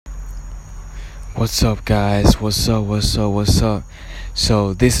What's up, guys? What's up?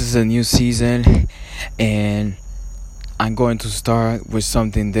 So, this is a new season, and I'm going to start with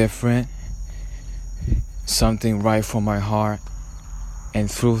something different, something right from my heart and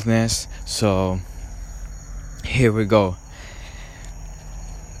truthness. So, here we go.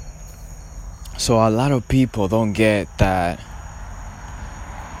 So, a lot of people don't get that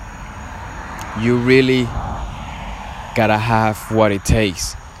you really gotta have what it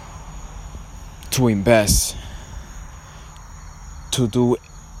takes to invest, to do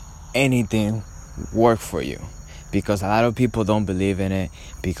anything work for you, because a lot of people don't believe in it,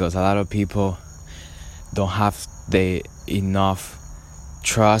 because a lot of people don't have the enough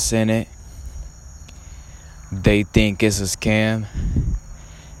trust in it. They think it's a scam.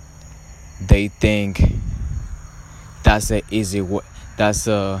 They think that's the easy way, that's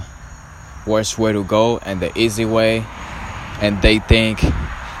the worst way to go, and the easy way, and they think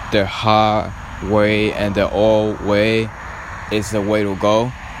the hard way and the old way is the way to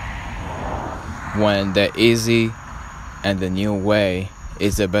go, when the easy and the new way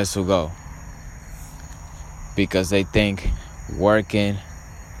is the best to go, because they think working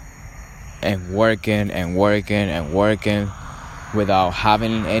without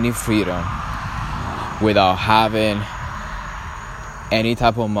having any freedom, without having any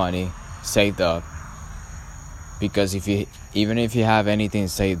type of money saved up, because even if you have anything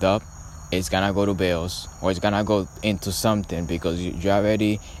saved up, it's gonna go to bills, or it's gonna go into something, because you're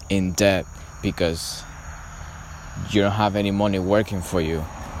already in debt, because you don't have any money working for you,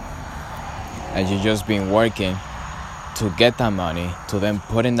 and you've just been working to get that money, to then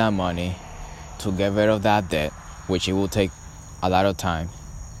put in that money to get rid of that debt, which it will take a lot of time.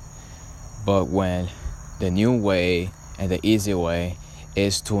 But when the new way and the easy way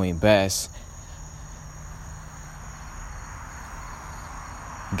is to invest,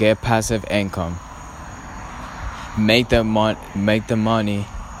 get passive income, make the money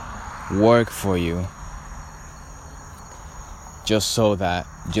work for you, just so that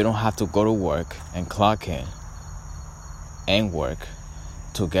you don't have to go to work and clock in and work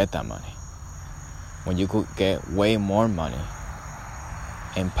to get that money, when you could get way more money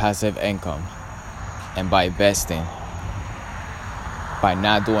in passive income, and by investing, by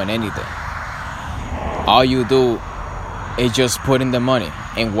not doing anything. All you do is just put in the money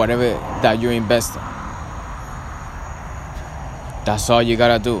in whatever that you're investing. That's all you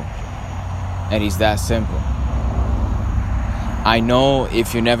gotta do, and it's that simple. I know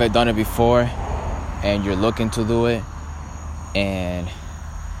if you've never done it before and you're looking to do it, and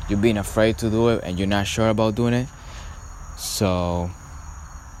you're being afraid to do it, and you're not sure about doing it, so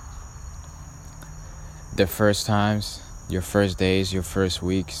the first times, your first days, your first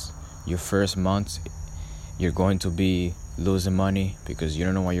weeks, your first months, you're going to be losing money because you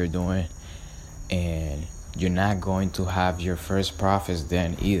don't know what you're doing, and you're not going to have your first profits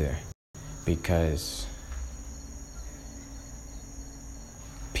then either, because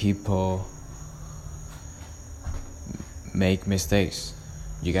people make mistakes.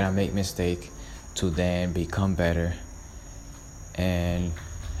 You gotta make mistakes to then become better and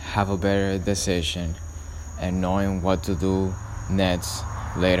have a better decision and knowing what to do next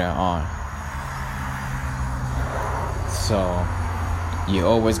later on. So you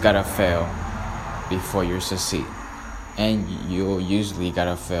always gotta fail before you succeed, and you usually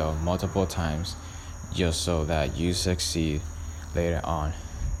gotta fail multiple times just so that you succeed later on.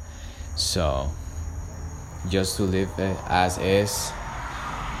 So just to live it as is,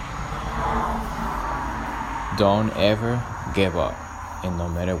 don't ever give up, and no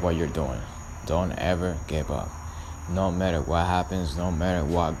matter what you're doing, don't ever give up, no matter what happens, no matter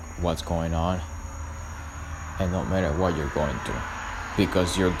what's going on, and no matter what you're going through,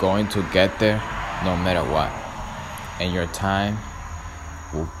 because you're going to get there no matter what, and your time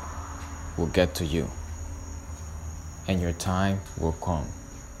will get to you, and your time will come.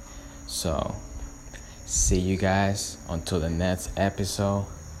 So see you guys until the next episode.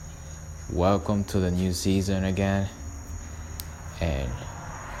 Welcome to the new season again, and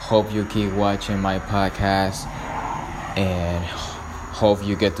hope you keep watching my podcast, and hope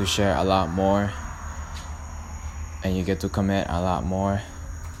you get to share a lot more, and you get to comment a lot more.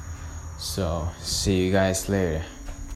 So see you guys later.